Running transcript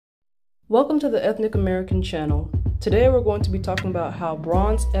Welcome to the Ethnic American channel. Today we're going to be talking about how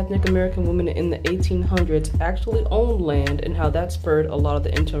bronze ethnic American women in the 1800s actually owned land and how that spurred a lot of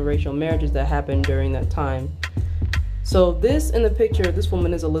the interracial marriages that happened during that time. So this in the picture, this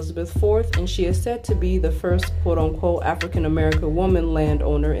woman is Elizabeth IV, and she is said to be the first quote-unquote African American woman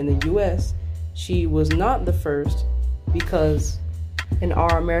landowner in the US. She was not the first because in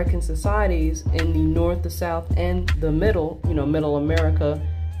our American societies in the North, the South, and the Middle, Middle America,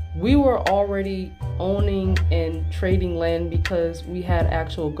 we were already owning and trading land because we had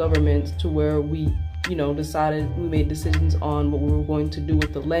actual governments to where we made decisions on what we were going to do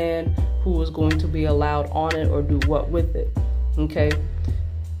with the land, who was going to be allowed on it or do what with it. Okay.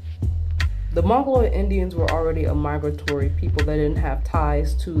 The Mongoloid Indians were already a migratory people that didn't have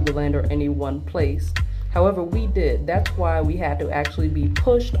ties to the land or any one place. However, we did. That's why we had to actually be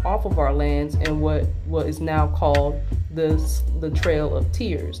pushed off of our lands and what is now called the Trail of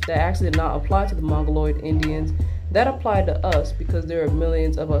Tears. That actually did not apply to the Mongoloid Indians. That applied to us because there are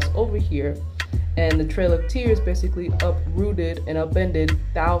millions of us over here. And the Trail of Tears basically uprooted and upended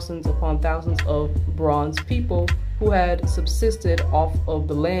thousands upon thousands of bronze people who had subsisted off of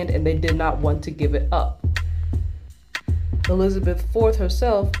the land and they did not want to give it up. Elizabeth IV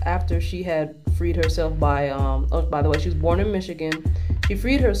herself, after she had freed herself by, by the way, she was born in Michigan. She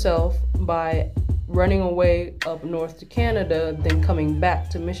freed herself by running away up north to Canada, then coming back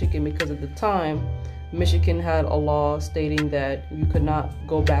to Michigan because at the time, Michigan had a law stating that you could not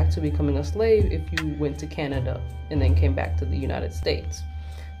go back to becoming a slave if you went to Canada and then came back to the United States.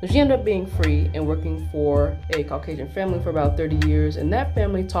 So she ended up being free and working for a Caucasian family for about 30 years, and that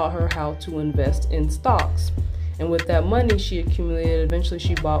family taught her how to invest in stocks. And with that money she accumulated, eventually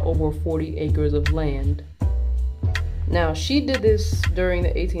she bought over 40 acres of land. Now, she did this during the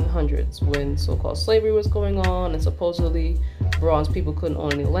 1800s when so-called slavery was going on and supposedly bronze people couldn't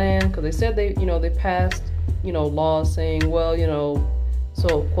own any land because they said they passed, laws saying, well,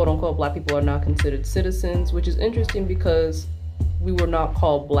 so quote-unquote black people are not considered citizens, which is interesting because we were not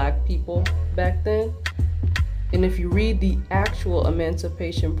called black people back then. And if you read the actual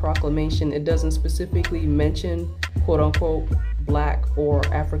Emancipation Proclamation, it doesn't specifically mention quote-unquote black or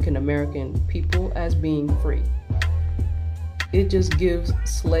African American people as being free. It just gives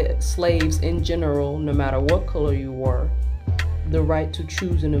slaves in general, no matter what color you were, the right to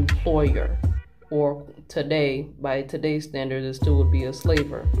choose an employer. Or today, by today's standards, it still would be a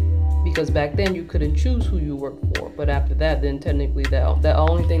slaver. Because back then you couldn't choose who you worked for. But after that, then technically the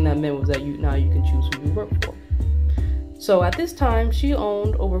only thing that meant was that now you can choose who you work for. So at this time, she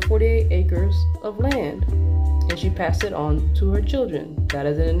owned over 48 acres of land. And she passed it on to her children. That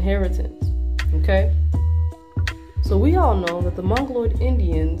is an inheritance. Okay? So we all know that the Mongoloid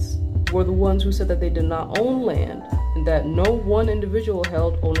Indians were the ones who said that they did not own land and that no one individual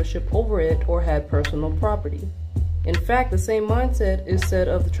held ownership over it or had personal property. In fact, the same mindset is said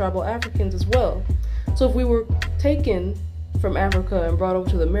of the tribal Africans as well. So if we were taken from Africa and brought over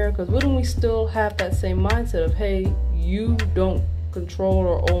to the Americas, wouldn't we still have that same mindset of, hey, you don't control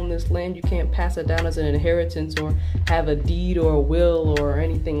or own this land, you can't pass it down as an inheritance or have a deed or a will or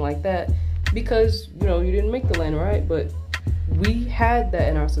anything like that? Because, you didn't make the land, right? But we had that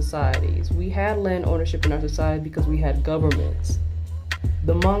in our societies. We had land ownership in our society because we had governments.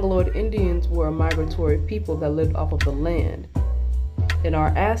 The Mongoloid Indians were a migratory people that lived off of the land. In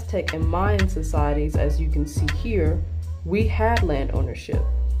our Aztec and Mayan societies, as you can see here, we had land ownership.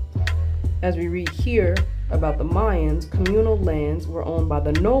 As we read here about the Mayans, communal lands were owned by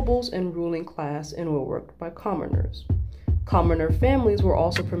the nobles and ruling class and were worked by commoners. Commoner families were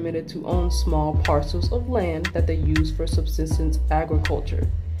also permitted to own small parcels of land that they used for subsistence agriculture.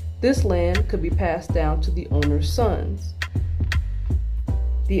 This land could be passed down to the owner's sons.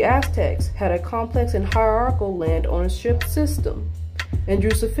 The Aztecs had a complex and hierarchical land ownership system and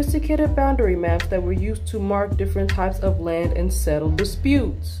drew sophisticated boundary maps that were used to mark different types of land and settle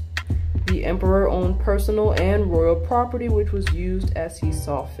disputes. The emperor owned personal and royal property, which was used as he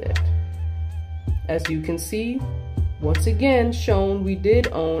saw fit. As you can see, once again shown, we did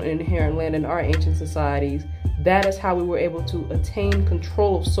own and inherit land in our ancient societies. That is how we were able to attain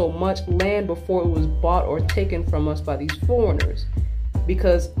control of so much land before it was bought or taken from us by these foreigners.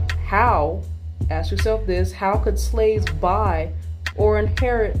 Because how, ask yourself this, how could slaves buy or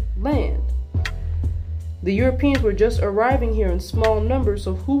inherit land? The Europeans were just arriving here in small numbers,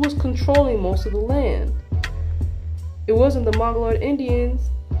 so who was controlling most of the land? It wasn't the Mongoloid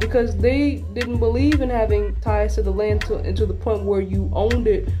Indians, because they didn't believe in having ties to the land to the point where you owned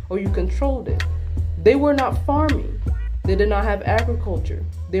it or you controlled it. They were not farming. They did not have agriculture.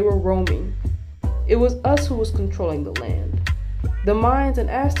 They were roaming. It was us who was controlling the land. The Mayans and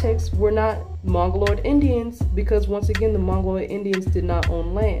Aztecs were not Mongoloid Indians because, once again, the Mongoloid Indians did not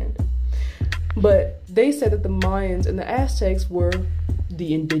own land. But they said that the Mayans and the Aztecs were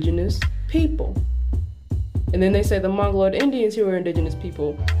the indigenous people. And then they said the Mongoloid Indians here were indigenous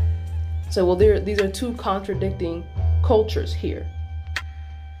people. So, well, these are two contradicting cultures here.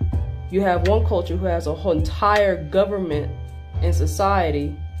 You have one culture who has a whole entire government and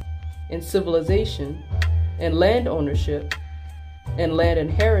society and civilization and land ownership and land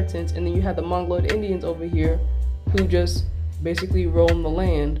inheritance, and then you have the Mongoloid Indians over here who just basically roamed the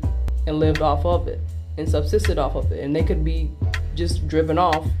land and lived off of it and subsisted off of it, and they could be just driven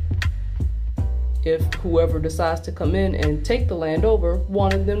off if whoever decides to come in and take the land over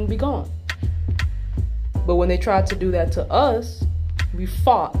wanted them to be gone. But when they tried to do that to us, we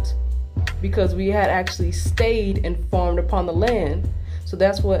fought because we had actually stayed and farmed upon the land. So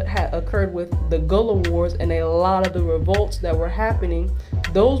that's what had occurred with the Gullah Wars and a lot of the revolts that were happening.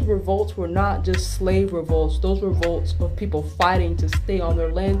 Those revolts were not just slave revolts. Those revolts of people fighting to stay on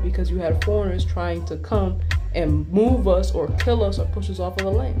their land because you had foreigners trying to come and move us or kill us or push us off of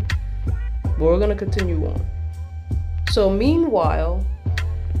the land. But we're going to continue on. So meanwhile,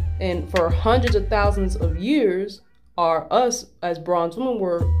 and for hundreds of thousands of years, us as bronze women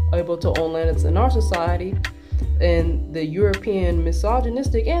were able to own land in our society. And the European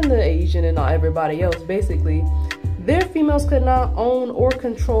misogynistic and the Asian and everybody else, basically, their females could not own or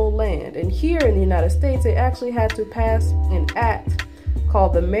control land. And here in the United States, they actually had to pass an act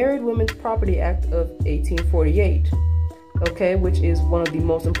called the Married Women's Property Act of 1848, okay, which is one of the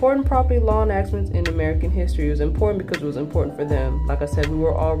most important property law enactments in American history. It was important because it was important for them. Like I said, we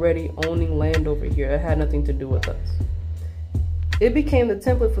were already owning land over here. It had nothing to do with us. It became the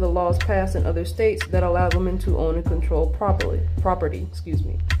template for the laws passed in other states that allowed women to own and control property.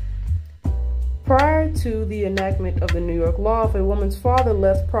 Prior to the enactment of the New York law, if a woman's father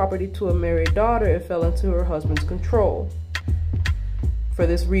left property to a married daughter, it fell into her husband's control. For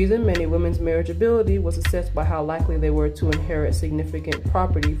this reason, many women's marriageability was assessed by how likely they were to inherit significant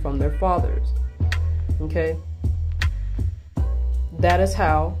property from their fathers. Okay? That is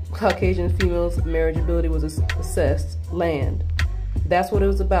how Caucasian females' marriageability was assessed. Land. That's what it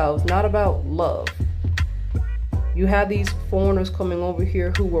was about. It's not about love. You had these foreigners coming over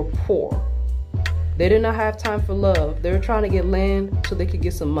here who were poor. They did not have time for love. They were trying to get land so they could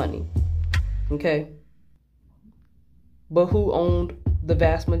get some money. Okay? But who owned the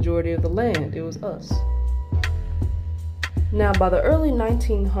vast majority of the land? It was us. Now, by the early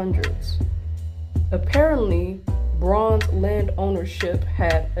 1900s, apparently bronze land ownership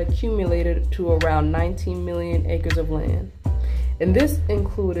had accumulated to around 19 million acres of land. And this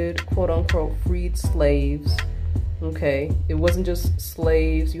included, quote unquote, freed slaves. Okay, it wasn't just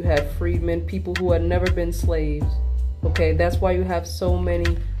slaves. You had freedmen, people who had never been slaves. Okay, that's why you have so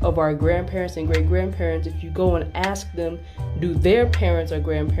many of our grandparents and great-grandparents. If you go and ask them, do their parents or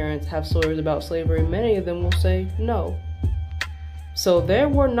grandparents have stories about slavery? Many of them will say no. So there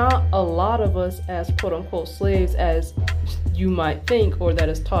were not a lot of us as quote unquote slaves as you might think, or that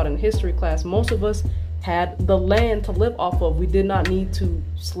is taught in history class. Most of us had the land to live off of. We did not need to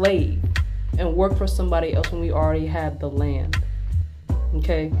slave and work for somebody else when we already had the land.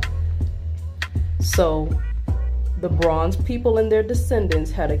 Okay? So the bronze people and their descendants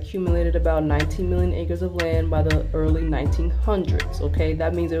had accumulated about 19 million acres of land by the early 1900s. Okay?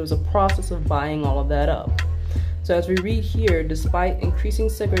 That means there was a process of buying all of that up. So as we read here, despite increasing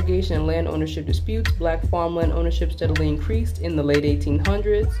segregation and land ownership disputes, black farmland ownership steadily increased in the late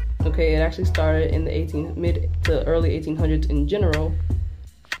 1800s. Okay, it actually started in the mid to early 1800s in general,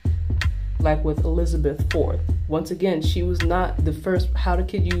 like with Elizabeth IV. Once again, she was not the first. How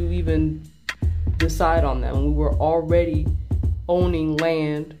could you even decide on that when we were already owning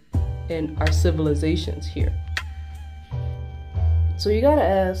land in our civilizations here? So you gotta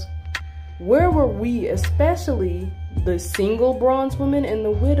ask, where were we, especially the single bronze women and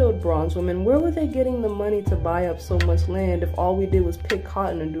the widowed bronze women, where were they getting the money to buy up so much land if all we did was pick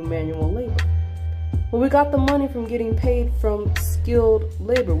cotton and do manual labor? Well, we got the money from getting paid from skilled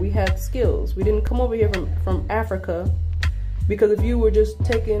labor. We had skills. We didn't come over here from Africa, because if you were just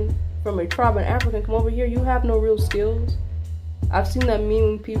taken from a tribe in Africa and come over here, you have no real skills. I've seen that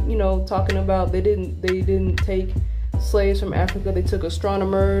meme, people, you know, talking about they didn't take slaves from Africa, they took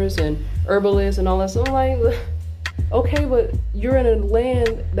astronomers and herbalists and all that. So I'm like, okay, but you're in a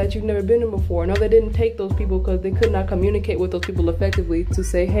land that you've never been in before. No, they didn't take those people because they could not communicate with those people effectively to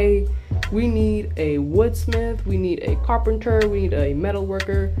say, hey, we need a woodsmith, we need a carpenter, we need a metal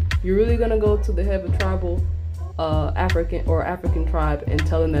worker. You're really gonna go to the head of a tribal African tribe and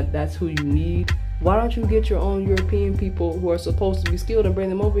tell them that that's who you need? Why don't you get your own European people who are supposed to be skilled and bring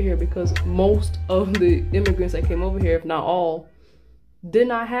them over here? Because most of the immigrants that came over here, if not all, did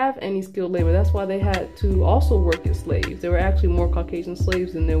not have any skilled labor. That's why they had to also work as slaves. There were actually more Caucasian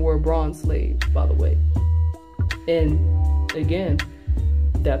slaves than there were bronze slaves, by the way. And again,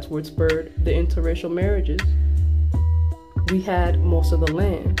 that's what spurred the interracial marriages. We had most of the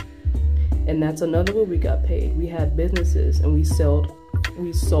land, and that's another way we got paid. We had businesses, and we sold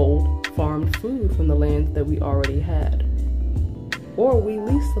farmed food from the land that we already had, or we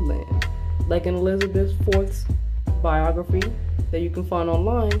leased the land. Like in Elizabeth IV's biography that you can find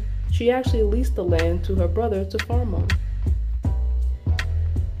online, she actually leased the land to her brother to farm on.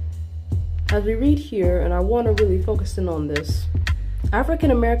 As we read here, and I want to really focus in on this,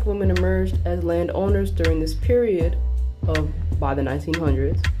 African American women emerged as landowners during this period by the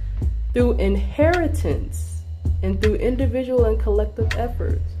 1900s through inheritance and through individual and collective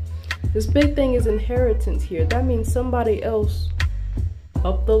efforts. This big thing is inheritance here. That means somebody else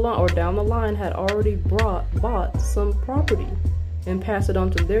up the line or down the line had already bought some property and passed it on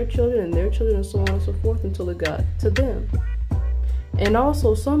to their children and their children and so on and so forth until it got to them. And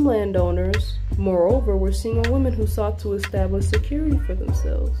also some landowners, moreover, were single women who sought to establish security for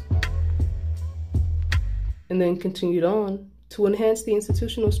themselves. And then continued on. To enhance the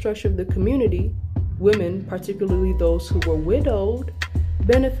institutional structure of the community, women, particularly those who were widowed,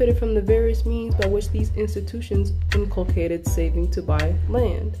 benefited from the various means by which these institutions inculcated saving to buy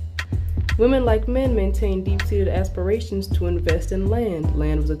land. Women, like men, maintained deep-seated aspirations to invest in land.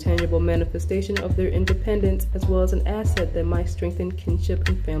 Land was a tangible manifestation of their independence as well as an asset that might strengthen kinship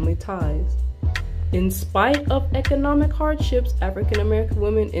and family ties. In spite of economic hardships, African American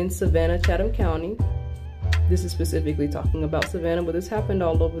women in Savannah, Chatham County, this is specifically talking about Savannah, but this happened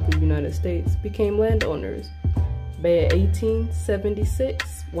all over the United States, became landowners. By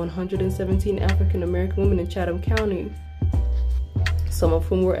 1876, 117 African American women in Chatham County, some of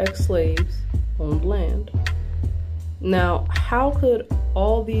whom were ex-slaves, owned land. Now, how could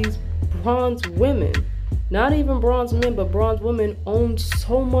all these bronze women, not even bronze men, but bronze women, own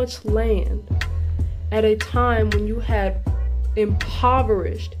so much land at a time when you had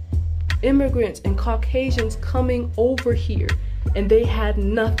impoverished immigrants and Caucasians coming over here and they had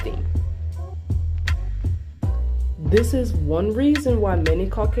nothing? This is one reason why many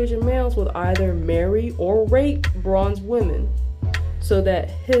Caucasian males would either marry or rape bronze women so that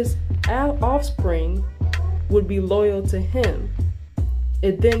his offspring would be loyal to him,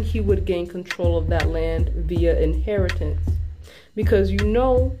 and then he would gain control of that land via inheritance. Because you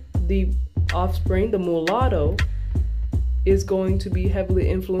know the offspring, the mulatto, is going to be heavily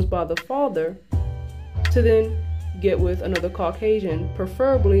influenced by the father to then get with another Caucasian,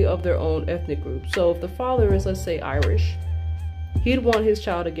 preferably of their own ethnic group. So if the father is, let's say, Irish, he'd want his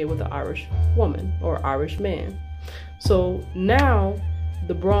child to get with an Irish woman or Irish man. So now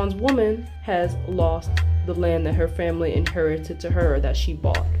the bronze woman has lost the land that her family inherited to her, that she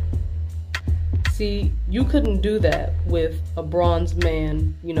bought. See, you couldn't do that with a bronze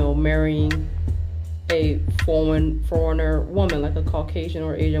man, you know, marrying a foreigner woman, like a Caucasian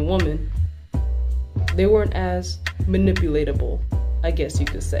or Asian woman. They weren't as manipulatable, I guess you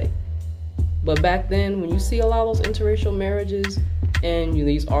could say. But back then, when you see a lot of those interracial marriages and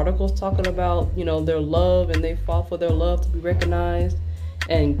these articles talking about, you know, their love, and they fought for their love to be recognized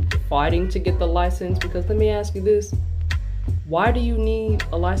and fighting to get the license, because let me ask you this, why do you need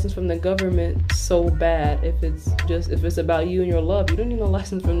a license from the government so bad if it's about you and your love? You don't need no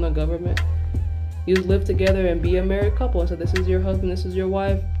license from the government. You just live together and be a married couple. And so this is your husband, this is your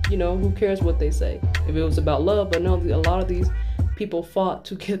wife, you know, who cares what they say if it was about love. But no, a lot of these people fought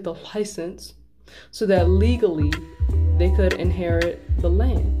to get the license so that legally they could inherit the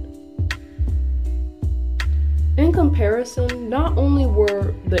land. In comparison, not only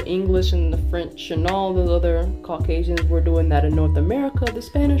were the English and the French and all those other Caucasians were doing that in North America, the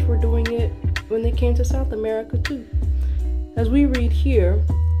Spanish were doing it when they came to South America too. As we read here,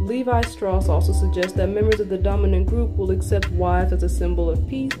 Levi Strauss also suggests that members of the dominant group will accept wives as a symbol of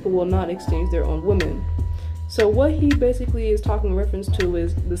peace, but will not exchange their own women. So what he basically is talking reference to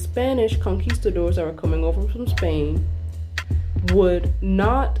is the Spanish conquistadors that were coming over from Spain would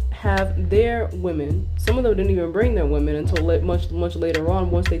not have their women. Some of them didn't even bring their women until much later on,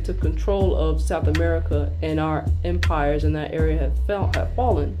 once they took control of South America and our empires in that area had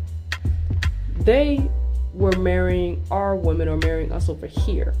fallen. They were marrying our women or marrying us over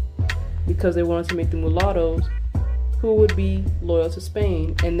here because they wanted to make the mulattoes who would be loyal to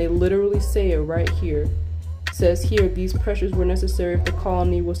Spain. And they literally say it right here. It says here, these pressures were necessary if the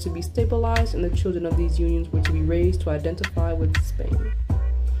colony was to be stabilized and the children of these unions were to be raised to identify with Spain.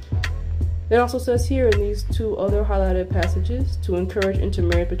 It also says here in these two other highlighted passages, to encourage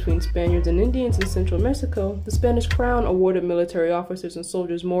intermarriage between Spaniards and Indians in central Mexico, the Spanish crown awarded military officers and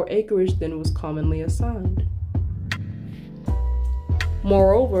soldiers more acreage than was commonly assigned.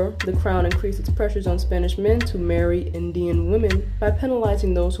 Moreover, the crown increased its pressures on Spanish men to marry Indian women by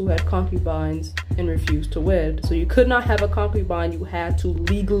penalizing those who had concubines and refused to wed. So you could not have a concubine, you had to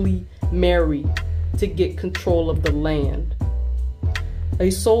legally marry to get control of the land. A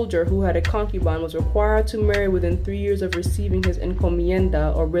soldier who had a concubine was required to marry within 3 years of receiving his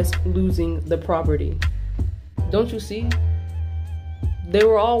encomienda or risk losing the property. Don't you see? They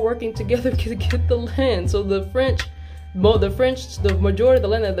were all working together to get the land. So the majority of the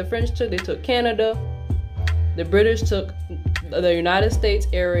land that the French took, they took Canada, the British took the United States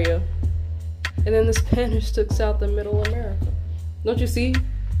area, and then the Spanish took South and Middle America. Don't you see?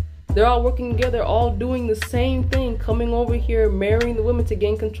 They're all working together, all doing the same thing, coming over here, marrying the women to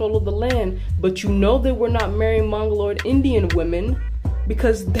gain control of the land. But you know they were not marrying Mongoloid Indian women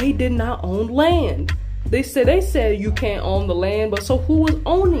because they did not own land. They said you can't own the land, but so who was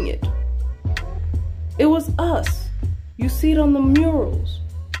owning it? It was us. You see it on the murals.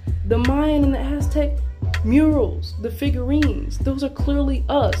 The Mayan and the Aztec murals, the figurines, those are clearly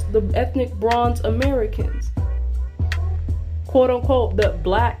us, the ethnic Bronze Americans. Quote unquote, the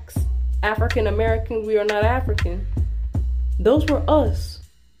blacks, African Americans, we are not African. Those were us.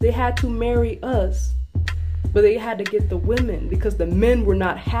 They had to marry us, but they had to get the women because the men were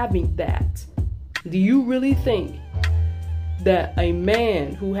not having that. Do you really think that a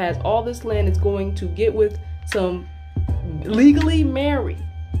man who has all this land is going to get with some, legally marry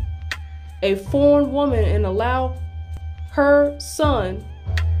a foreign woman and allow her son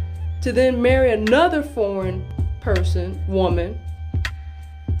to then marry another foreign woman,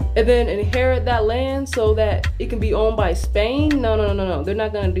 and then inherit that land so that it can be owned by Spain? No. They're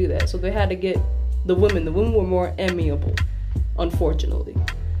not going to do that. So they had to get the women. The women were more amiable, unfortunately.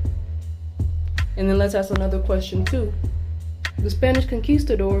 And then let's ask another question too. The Spanish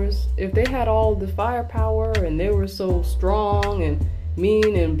conquistadors, if they had all the firepower and they were so strong and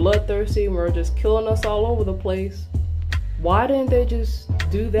mean and bloodthirsty and were just killing us all over the place, why didn't they just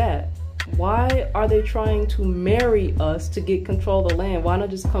do that? Why are they trying to marry us to get control of the land? Why not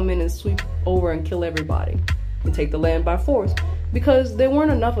just come in and sweep over and kill everybody and take the land by force? Because there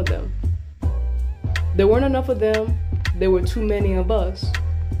weren't enough of them. There weren't enough of them. There were too many of us.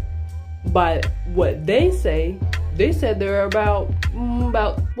 By what they say, they said there are about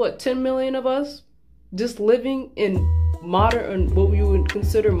 10 million of us just living in what we would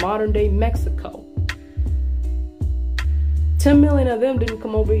consider modern day Mexico. 10 million of them didn't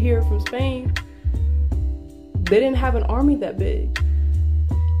come over here from Spain. They didn't have an army that big.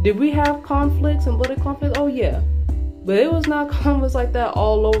 Did we have conflicts and bloody conflicts? Oh yeah. But it was not conflicts like that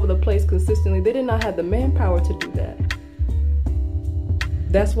all over the place consistently. They did not have the manpower to do that.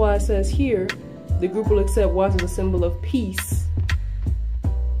 That's why it says here, the group will accept wives as a symbol of peace.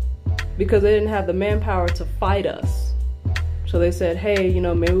 Because they didn't have the manpower to fight us. So they said, hey,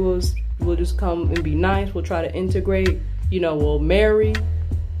 maybe we'll just come and be nice. We'll try to integrate. We'll marry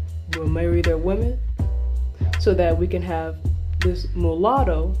their women so that we can have this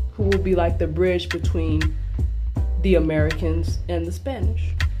mulatto who will be like the bridge between the Americans and the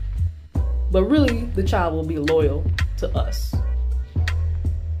Spanish. But really, the child will be loyal to us.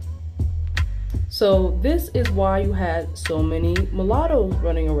 So this is why you had so many mulattoes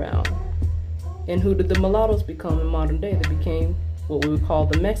running around. And who did the mulattoes become in modern day? They became what we would call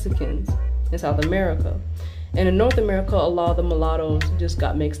the Mexicans in South America. And in North America, a lot of the mulattoes just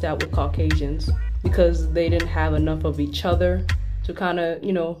got mixed out with Caucasians because they didn't have enough of each other to kind of,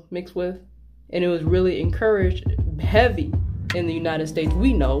 mix with. And it was really encouraged heavy in the United States,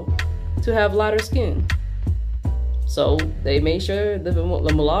 we know, to have lighter skin. So they made sure, the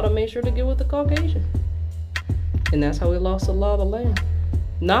mulatto made sure to get with the Caucasian. And that's how we lost a lot of the land.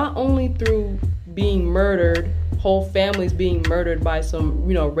 Not only through being murdered, whole families being murdered by some,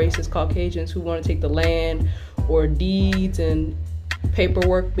 racist Caucasians who want to take the land, or deeds and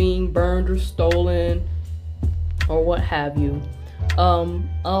paperwork being burned or stolen, or what have you. A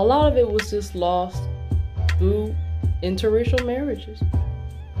lot of it was just lost through interracial marriages.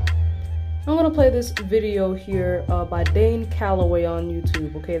 I'm going to play this video here by Dane Calloway on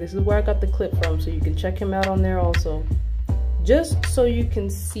YouTube. Okay, this is where I got the clip from, so you can check him out on there also. Just so you can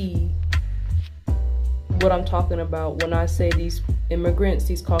see what I'm talking about when I say these immigrants,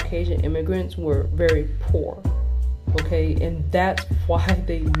 these Caucasian immigrants, were very poor. Okay, and that's why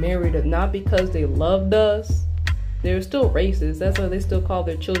they married us, not because they loved us. They're still racist. That's why they still call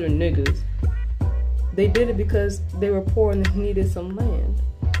their children niggas. They did it because they were poor and they needed some land.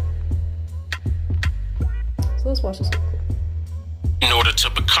 So let's watch this. In order to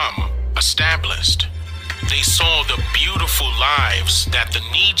become established, they saw the beautiful lives that the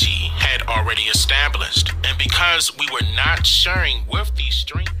Niji had already established. And because we were not sharing with these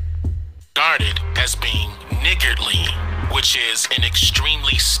strangers, regarded as being niggardly, which is an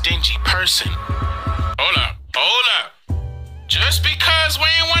extremely stingy person. Hold up. Just because we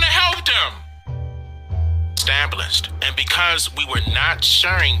ain't want to help them. Established. And because we were not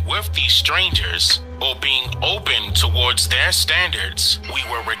sharing with these strangers or being open towards their standards, we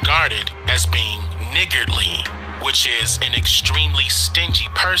were regarded as being niggardly, which is an extremely stingy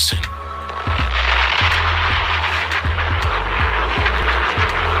person.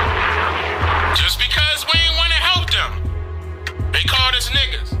 Just because we ain't want to help them, they called us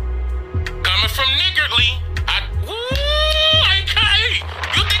niggas. Coming from niggardly,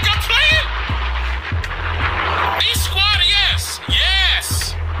 you think I'm playing? These squad, yes,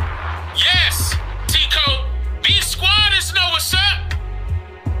 Tico, these squatters know what's up.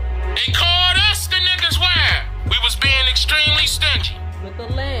 They called us the niggas why? We was being extremely stingy. With the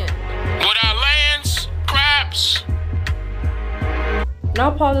land. With our lands, crops. Now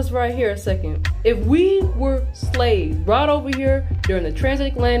I'll pause this right here a second. If we were slaves brought over here during the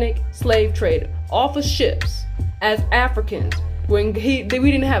transatlantic slave trade off of ships as Africans, when we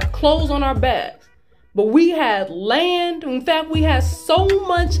didn't have clothes on our backs, but we had land. In fact, we had so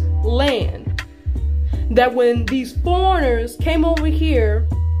much land that when these foreigners came over here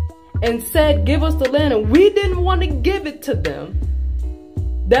and said, give us the land, and we didn't want to give it to them,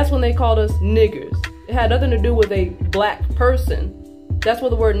 that's when they called us niggers. It had nothing to do with a black person. That's where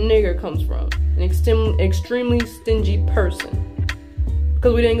the word nigger comes from. An extremely stingy person.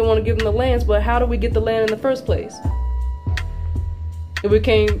 Because we didn't want to give them the lands, but how did we get the land in the first place? If we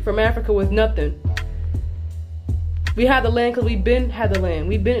came from Africa with nothing. We had the land because had the land.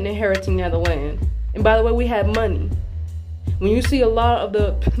 We've been inheriting the land. And by the way, we had money. When you see a lot of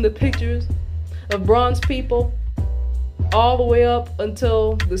the pictures of bronze people, all the way up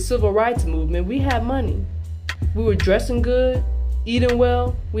until the civil rights movement, we had money. We were dressing good, eating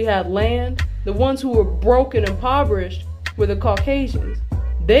well, we had land. The ones who were broke and impoverished were the Caucasians.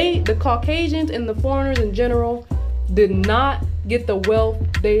 The Caucasians and the foreigners in general did not get the wealth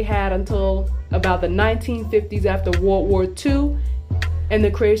they had until about the 1950s after World War II and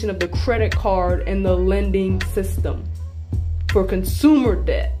the creation of the credit card and the lending system for consumer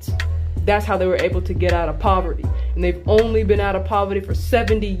debt. That's how they were able to get out of poverty. And they've only been out of poverty for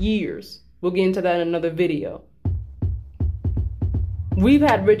 70 years. We'll get into that in another video. We've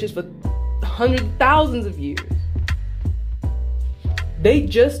had riches for hundreds, thousands of years. They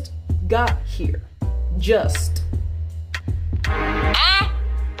just got here. Just. Because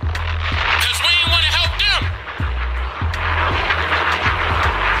we ain't want to help them.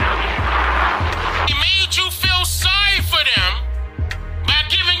 He made you feel sorry for them by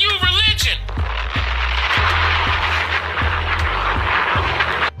giving you religion.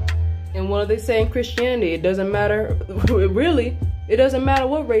 And what do they say in Christianity? It doesn't matter, really, it doesn't matter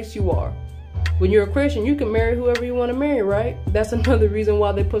what race you are. When you're a Christian, you can marry whoever you want to marry, right? That's another reason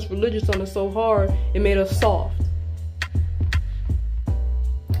why they push religious on us so hard. It made us soft.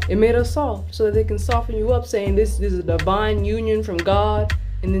 It made us soft so that they can soften you up, saying this is a divine union from God,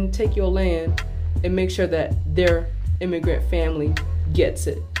 and then take your land and make sure that their immigrant family gets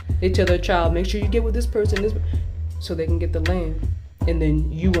it. They tell their child, make sure you get with this person, so they can get the land, and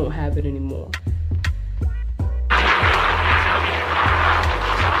then you won't have it anymore.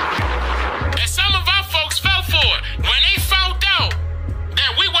 And some of our folks fell for it. When they found out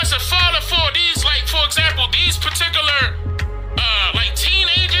that we wasn't falling for these, like, for example, these particular like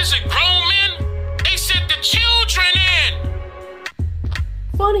teenagers and grown men, they sent the children in.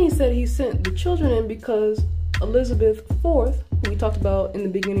 Funny, he said he sent the children in because Elizabeth IV, who we talked about in the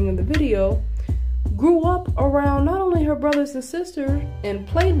beginning of the video, grew up around not only her brothers and sisters and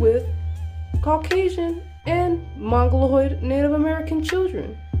played with Caucasian and Mongoloid Native American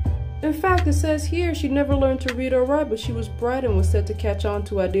children. In fact, it says here she never learned to read or write, but she was bright and was said to catch on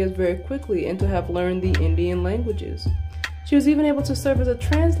to ideas very quickly and to have learned the Indian languages. She was even able to serve as a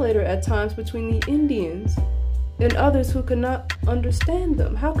translator at times between the Indians and others who could not understand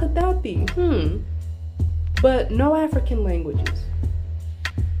them. How could that be? But no African languages.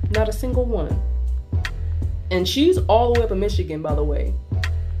 Not a single one. And she's all the way up in Michigan, by the way.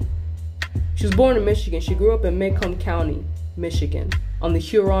 She was born in Michigan. She grew up in Macomb County, Michigan, on the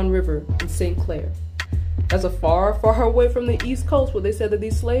Huron River in St. Clair. That's a far, far away from the East Coast where they said that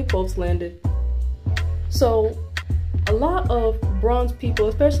these slave boats landed. So a lot of bronze people,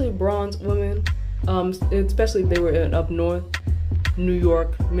 especially bronze women, especially if they were up north, New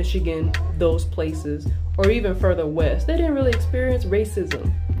York, Michigan, those places, or even further west, they didn't really experience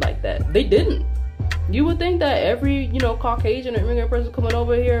racism like that. They didn't. You would think that every, Caucasian or immigrant person coming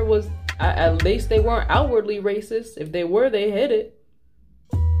over here was, at least they weren't outwardly racist. If they were, they hid it.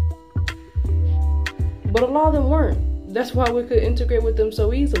 But a lot of them weren't. That's why we could integrate with them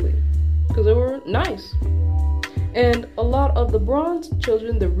so easily, because they were nice. And a lot of the bronze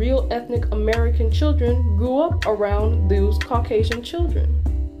children, the real ethnic American children, grew up around those Caucasian children.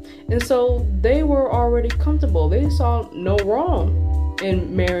 And so they were already comfortable. They saw no wrong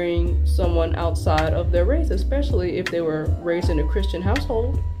in marrying someone outside of their race, especially if they were raised in a Christian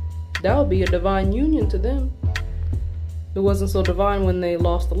household. That would be a divine union to them. It wasn't so divine when they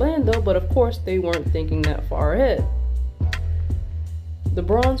lost the land, though, but of course they weren't thinking that far ahead. The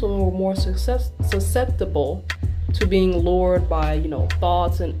bronze women were more susceptible to being lured by,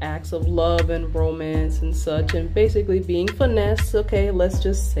 thoughts and acts of love and romance and such, and basically being finessed. Okay, let's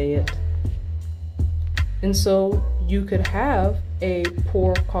just say it. And so you could have a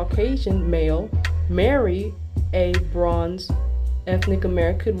poor Caucasian male marry a bronze ethnic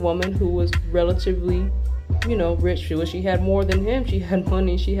American woman who was relatively, rich. She had more than him. She had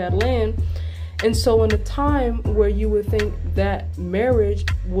money, she had land. And so in a time where you would think that marriage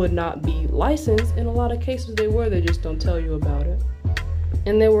would not be licensed, in a lot of cases they were, they just don't tell you about it.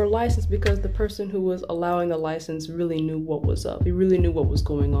 And they were licensed because the person who was allowing the license really knew what was up. He really knew what was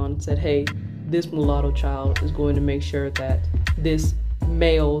going on and said, hey, this mulatto child is going to make sure that this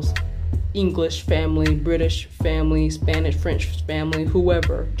male's English family, British family, Spanish, French family,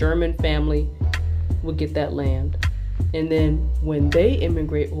 whoever, German family will get that land. And then when they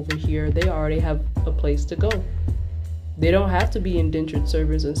immigrate over here, they already have a place to go. They don't have to be indentured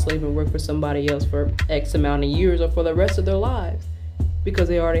servants and slave and work for somebody else for X amount of years or for the rest of their lives, because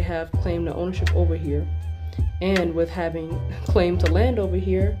they already have claim to ownership over here. And with having claim to land over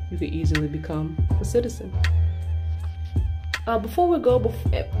here, you could easily become a citizen. Before we go,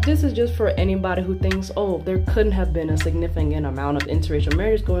 this is just for anybody who thinks, oh, there couldn't have been a significant amount of interracial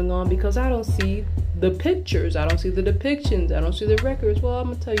marriage going on because I don't see the pictures, I don't see the depictions, I don't see the records. Well,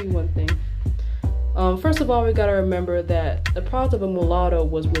 I'm gonna tell you one thing. First of all, we gotta remember that the product of a mulatto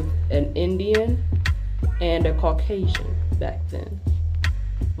was with an Indian and a Caucasian back then.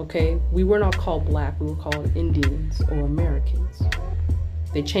 Okay, we were not called black, we were called Indians or Americans.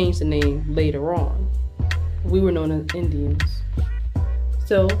 They changed the name later on. We were known as Indians.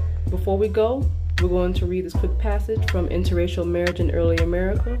 So, before we go, we're going to read this quick passage from Interracial Marriage in Early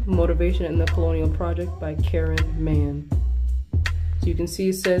America, Motivation in the Colonial Project by Karen Mann. So you can see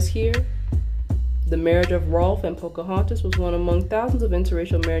it says here, the marriage of Rolfe and Pocahontas was one among thousands of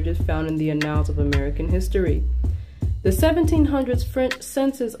interracial marriages found in the annals of American history. The 1700s French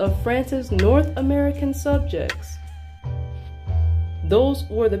census of France's North American subjects. Those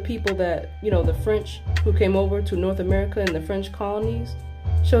were the people that, the French who came over to North America and the French colonies,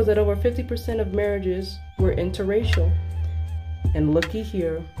 shows that over 50% of marriages were interracial. And looky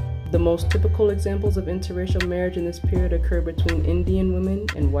here, the most typical examples of interracial marriage in this period occurred between Indian women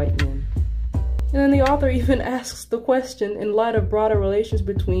and white men. And then the author even asks the question, in light of broader relations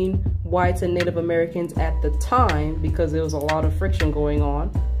between whites and Native Americans at the time, because there was a lot of friction going on,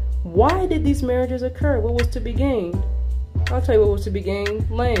 why did these marriages occur? What was to be gained? I'll tell you what was to be gained: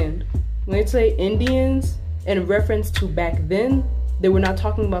 land. When they say Indians, in reference to back then, they were not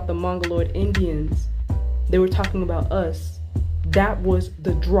talking about the Mongoloid Indians. They were talking about us. That was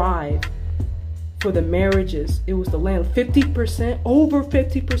the drive for the marriages. It was the land. 50%, over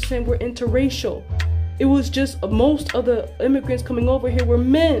 50% were interracial. It was just most of the immigrants coming over here were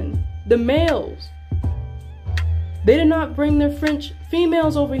men, the males. They did not bring their French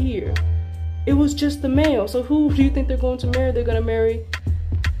females over here. It was just the male. So who do you think they're going to marry? They're going to marry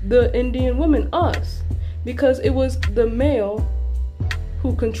the Indian women, us. Because it was the male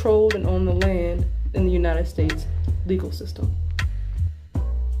who controlled and owned the land in the United States legal system.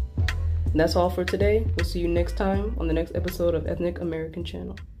 And that's all for today. We'll see you next time on the next episode of Ethnic American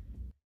Channel.